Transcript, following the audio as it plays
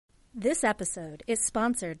This episode is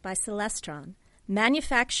sponsored by Celestron,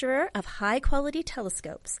 manufacturer of high-quality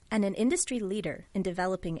telescopes and an industry leader in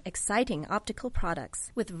developing exciting optical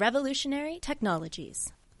products with revolutionary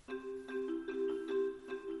technologies.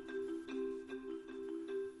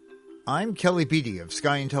 I'm Kelly Beatty of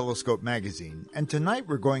Sky and Telescope magazine, and tonight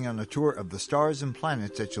we're going on a tour of the stars and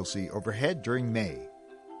planets that you'll see overhead during May.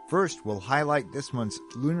 First, we'll highlight this month's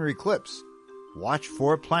lunar eclipse. Watch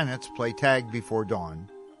 4 planets play tag before dawn.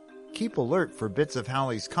 Keep alert for bits of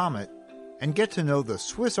Halley's Comet, and get to know the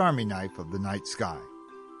Swiss Army knife of the night sky.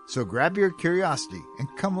 So grab your curiosity and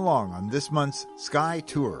come along on this month's Sky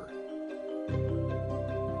Tour.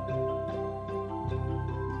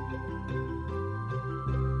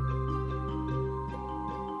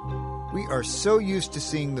 We are so used to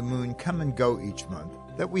seeing the moon come and go each month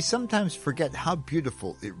that we sometimes forget how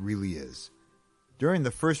beautiful it really is. During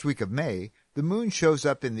the first week of May, the moon shows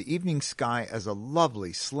up in the evening sky as a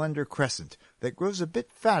lovely, slender crescent that grows a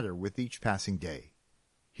bit fatter with each passing day.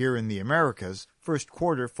 Here in the Americas, first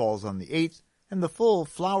quarter falls on the 8th and the full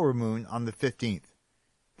flower moon on the 15th.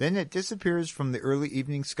 Then it disappears from the early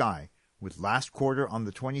evening sky, with last quarter on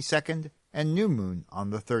the 22nd and new moon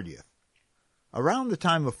on the 30th. Around the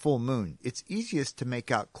time of full moon, it's easiest to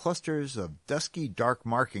make out clusters of dusky dark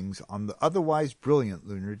markings on the otherwise brilliant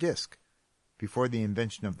lunar disk. Before the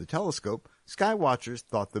invention of the telescope, sky watchers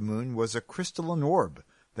thought the moon was a crystalline orb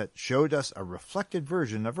that showed us a reflected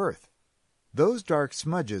version of Earth. Those dark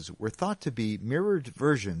smudges were thought to be mirrored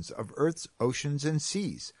versions of Earth's oceans and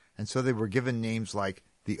seas, and so they were given names like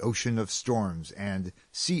the Ocean of Storms and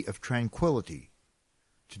Sea of Tranquility.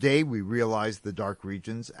 Today we realize the dark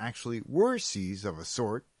regions actually were seas of a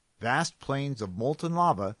sort, vast plains of molten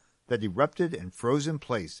lava that erupted and froze in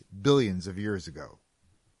place billions of years ago.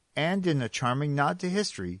 And in a charming nod to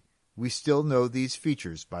history, we still know these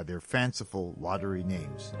features by their fanciful, watery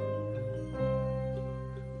names.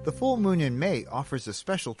 The full moon in May offers a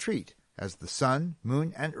special treat, as the sun,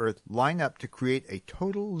 moon, and Earth line up to create a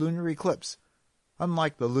total lunar eclipse.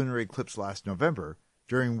 Unlike the lunar eclipse last November,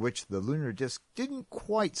 during which the lunar disk didn't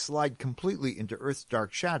quite slide completely into Earth's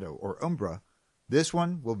dark shadow, or umbra, this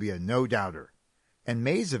one will be a no-doubter. And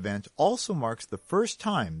May's event also marks the first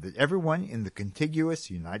time that everyone in the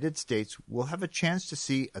contiguous United States will have a chance to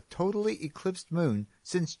see a totally eclipsed moon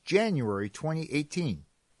since January 2018,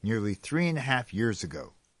 nearly 3.5 years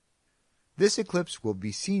ago. This eclipse will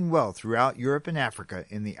be seen well throughout Europe and Africa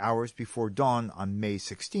in the hours before dawn on May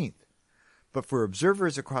 16th. But for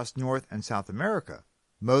observers across North and South America,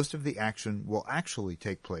 most of the action will actually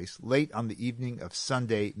take place late on the evening of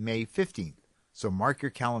Sunday, May 15th, so mark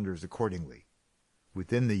your calendars accordingly.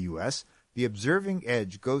 Within the U.S., the observing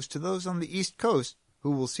edge goes to those on the East Coast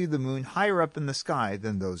who will see the moon higher up in the sky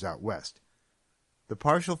than those out west. The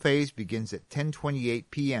partial phase begins at 10:28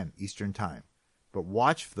 p.m. Eastern Time, but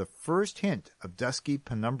watch for the first hint of dusky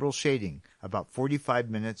penumbral shading about 45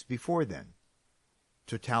 minutes before then.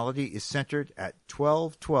 Totality is centered at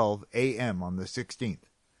 12:12 a.m. on the 16th.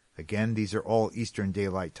 Again, these are all Eastern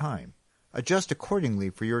Daylight Time. Adjust accordingly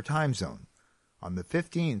for your time zone. On the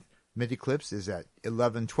 15th, mid-eclipse is at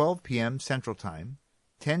 11:12 p.m. Central Time,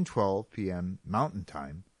 10:12 p.m. Mountain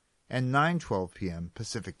Time, and 9:12 p.m.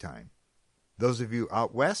 Pacific Time. Those of you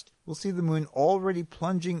out west will see the moon already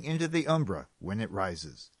plunging into the umbra when it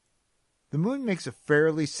rises. The moon makes a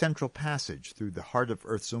fairly central passage through the heart of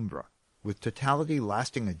Earth's umbra, with totality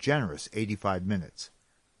lasting a generous 85 minutes.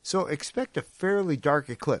 So expect a fairly dark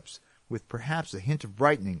eclipse, with perhaps a hint of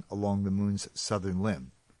brightening along the moon's southern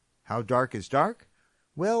limb. How dark is dark?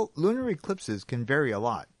 Well, lunar eclipses can vary a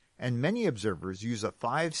lot, and many observers use a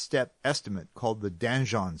 5-step estimate called the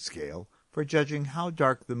Danjon scale for judging how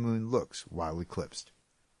dark the moon looks while eclipsed.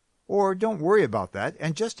 Or don't worry about that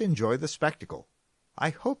and just enjoy the spectacle. I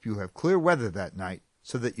hope you have clear weather that night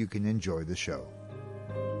so that you can enjoy the show.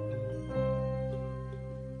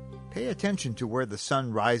 Pay attention to where the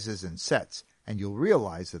sun rises and sets, and you'll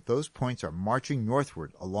realize that those points are marching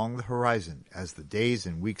northward along the horizon as the days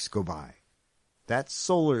and weeks go by. That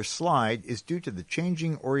solar slide is due to the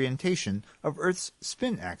changing orientation of Earth's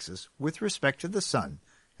spin axis with respect to the sun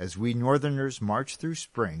as we northerners march through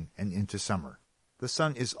spring and into summer. The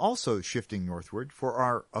sun is also shifting northward for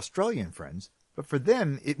our Australian friends, but for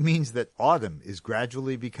them it means that autumn is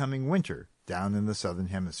gradually becoming winter down in the southern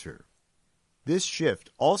hemisphere. This shift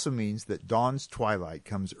also means that dawn's twilight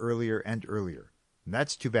comes earlier and earlier, and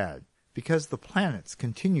that's too bad, because the planets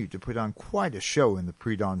continue to put on quite a show in the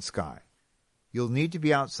pre-dawn sky. You'll need to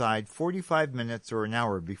be outside 45 minutes or an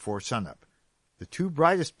hour before sunup. The 2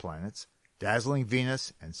 brightest planets, dazzling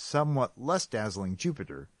Venus and somewhat less dazzling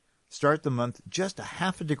Jupiter, start the month just a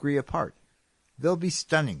half a degree apart. They'll be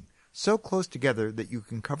stunning, so close together that you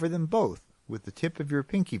can cover them both with the tip of your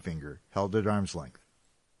pinky finger held at arm's length.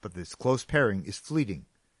 But this close pairing is fleeting.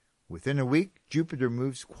 Within a week, Jupiter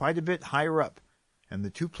moves quite a bit higher up, and the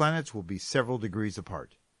two planets will be several degrees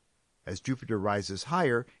apart. As Jupiter rises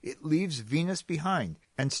higher, it leaves Venus behind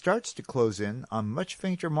and starts to close in on much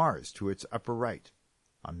fainter Mars to its upper right.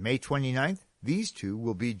 On May 29th, these two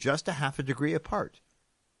will be just a half a degree apart.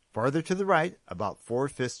 Farther to the right, about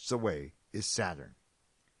 4/5 away, is Saturn.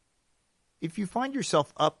 If you find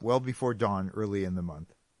yourself up well before dawn early in the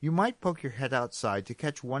month, you might poke your head outside to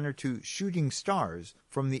catch one or two shooting stars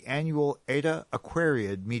from the annual Eta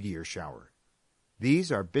Aquariad meteor shower.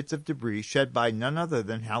 These are bits of debris shed by none other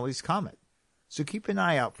than Halley's Comet, so keep an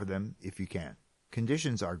eye out for them if you can.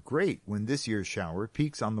 Conditions are great when this year's shower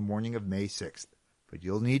peaks on the morning of May 6th, but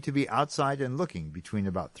you'll need to be outside and looking between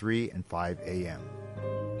about 3 and 5 a.m.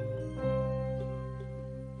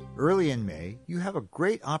 Early in May, you have a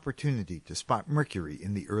great opportunity to spot Mercury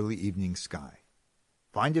in the early evening sky.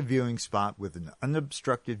 Find a viewing spot with an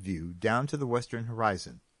unobstructed view down to the western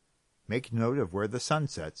horizon. Make note of where the sun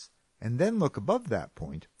sets, and then look above that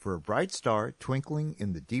point for a bright star twinkling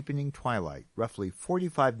in the deepening twilight roughly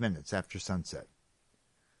 45 minutes after sunset.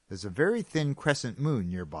 There's a very thin crescent moon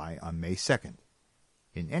nearby on May 2nd.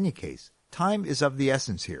 In any case, time is of the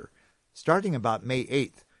essence here. Starting about May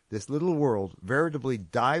 8th, this little world veritably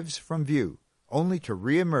dives from view, only to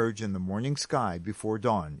re-emerge in the morning sky before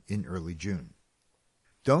dawn in early June.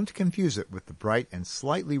 Don't confuse it with the bright and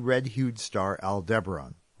slightly red-hued star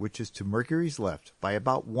Aldebaran, which is to Mercury's left by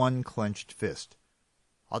about one clenched fist.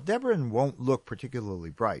 Aldebaran won't look particularly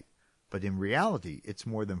bright, but in reality it's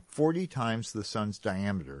more than 40 times the sun's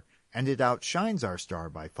diameter, and it outshines our star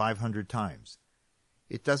by 500 times.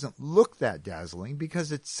 It doesn't look that dazzling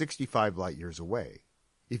because it's 65 light-years away.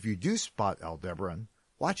 If you do spot Aldebaran,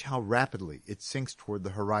 watch how rapidly it sinks toward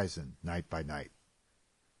the horizon night by night.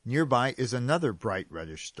 Nearby is another bright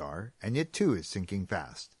reddish star, and it too is sinking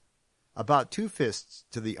fast. About 2 fists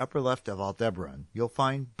to the upper left of Aldebaran, you'll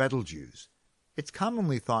find Betelgeuse. It's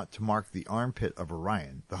commonly thought to mark the armpit of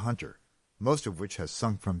Orion, the hunter, most of which has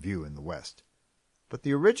sunk from view in the west. But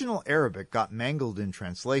the original Arabic got mangled in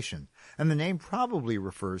translation, and the name probably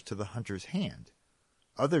refers to the hunter's hand.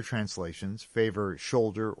 Other translations favor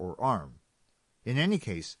shoulder or arm. In any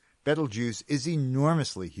case, Betelgeuse is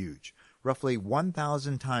enormously huge, roughly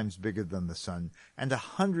 1,000 times bigger than the sun and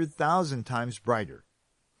 100,000 times brighter.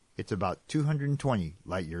 It's about 220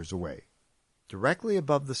 light-years away. Directly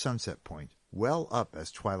above the sunset point, well up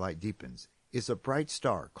as twilight deepens, is a bright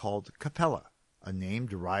star called Capella, a name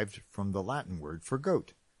derived from the Latin word for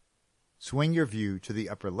goat. Swing your view to the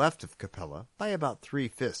upper left of Capella by about 3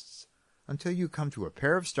 fists, until you come to a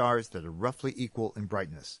pair of stars that are roughly equal in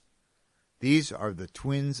brightness. These are the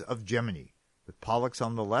twins of Gemini, with Pollux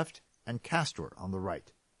on the left and Castor on the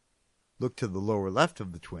right. Look to the lower left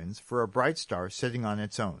of the twins for a bright star sitting on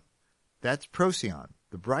its own. That's Procyon,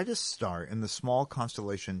 the brightest star in the small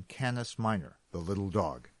constellation Canis Minor, the little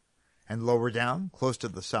dog. And lower down, close to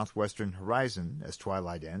the southwestern horizon as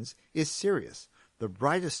twilight ends, is Sirius, the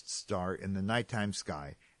brightest star in the nighttime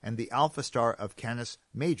sky, and the alpha star of Canis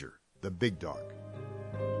Major, the big dog.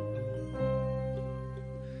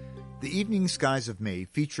 The evening skies of May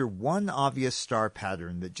feature one obvious star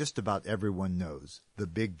pattern that just about everyone knows, the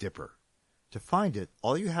Big Dipper. To find it,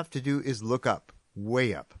 all you have to do is look up,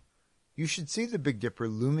 way up. You should see the Big Dipper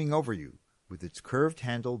looming over you, with its curved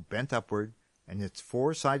handle bent upward and its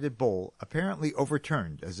 4-sided bowl apparently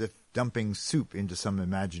overturned as if dumping soup into some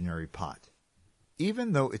imaginary pot.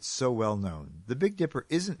 Even though it's so well known, the Big Dipper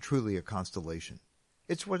isn't truly a constellation.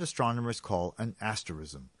 It's what astronomers call an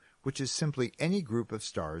asterism, which is simply any group of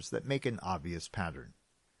stars that make an obvious pattern.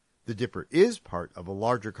 The Dipper is part of a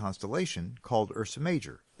larger constellation called Ursa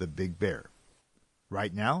Major, the Big Bear.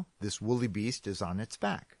 Right now, this woolly beast is on its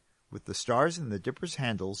back, with the stars in the Dipper's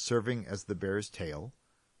handles serving as the bear's tail,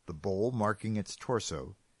 the bowl marking its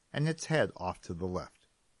torso, and its head off to the left.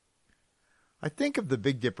 I think of the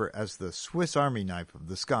Big Dipper as the Swiss Army knife of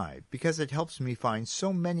the sky because it helps me find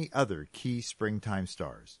so many other key springtime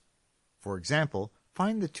stars. For example,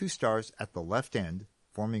 find the 2 stars at the left end,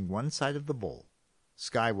 forming one side of the bowl.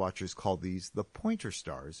 Sky watchers call these the pointer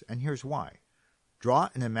stars, and here's why. Draw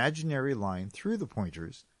an imaginary line through the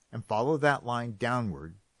pointers and follow that line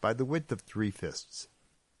downward by the width of 3 fists.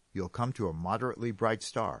 You'll come to a moderately bright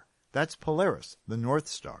star. That's Polaris, the North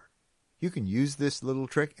Star. You can use this little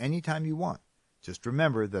trick anytime you want. Just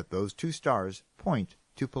remember that those 2 stars point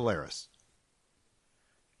to Polaris.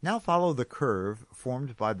 Now follow the curve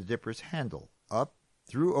formed by the Dipper's handle, up,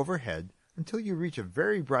 through overhead, until you reach a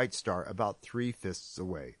very bright star about 3 fists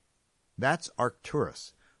away. That's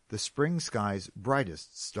Arcturus, the spring sky's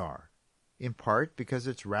brightest star, in part because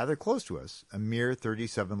it's rather close to us, a mere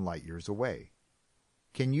 37 light-years away.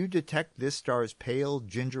 Can you detect this star's pale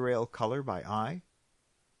ginger ale color by eye?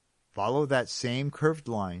 Follow that same curved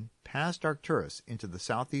line past Arcturus into the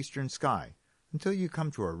southeastern sky until you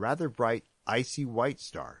come to a rather bright, icy white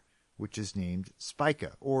star, which is named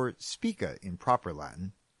Spica, or Spica in proper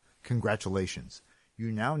Latin. Congratulations!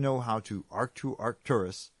 You now know how to arc to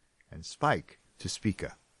Arcturus and spike to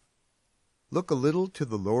Spica. Look a little to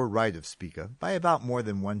the lower right of Spica by about more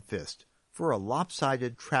than one fist for a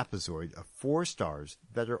lopsided trapezoid of 4 stars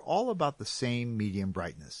that are all about the same medium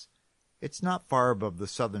brightness. It's not far above the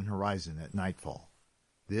southern horizon at nightfall.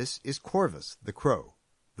 This is Corvus the Crow,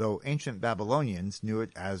 though ancient Babylonians knew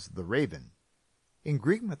it as the Raven. In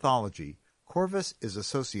Greek mythology, Corvus is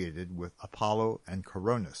associated with Apollo and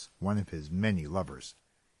Coronis, one of his many lovers.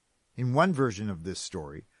 In one version of this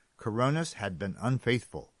story, Coronis had been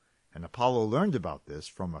unfaithful, and Apollo learned about this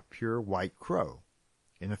from a pure white crow.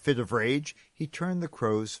 In a fit of rage, he turned the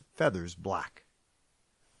crow's feathers black.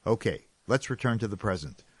 Okay, let's return to the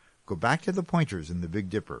present. Go back to the pointers in the Big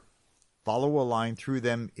Dipper. Follow a line through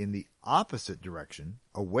them in the opposite direction,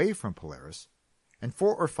 away from Polaris, and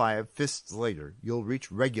 4 or 5 fists later you'll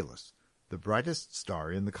reach Regulus, the brightest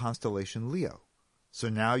star in the constellation Leo. So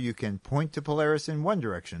now you can point to Polaris in one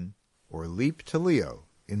direction, or leap to Leo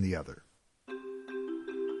in the other.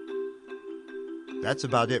 That's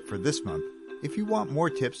about it for this month. If you want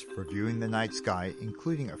more tips for viewing the night sky,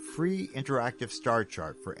 including a free interactive star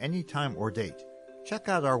chart for any time or date, check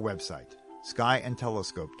out our website,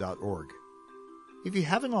 skyandtelescope.org. If you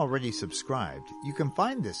haven't already subscribed, you can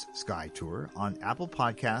find this Sky Tour on Apple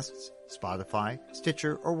Podcasts, Spotify,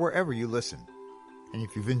 Stitcher, or wherever you listen. And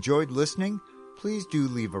if you've enjoyed listening, please do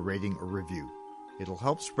leave a rating or review. It'll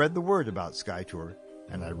help spread the word about Sky Tour,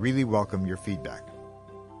 and I really welcome your feedback.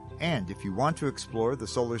 And if you want to explore the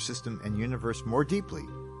solar system and universe more deeply,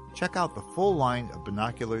 check out the full line of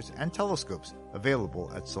binoculars and telescopes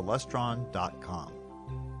available at Celestron.com.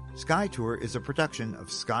 Sky Tour is a production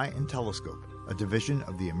of Sky and Telescope, a division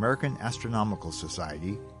of the American Astronomical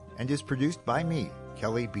Society, and is produced by me,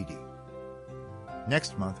 Kelly Beatty.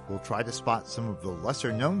 Next month, we'll try to spot some of the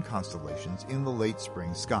lesser-known constellations in the late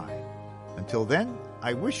spring sky. Until then,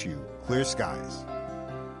 I wish you clear skies.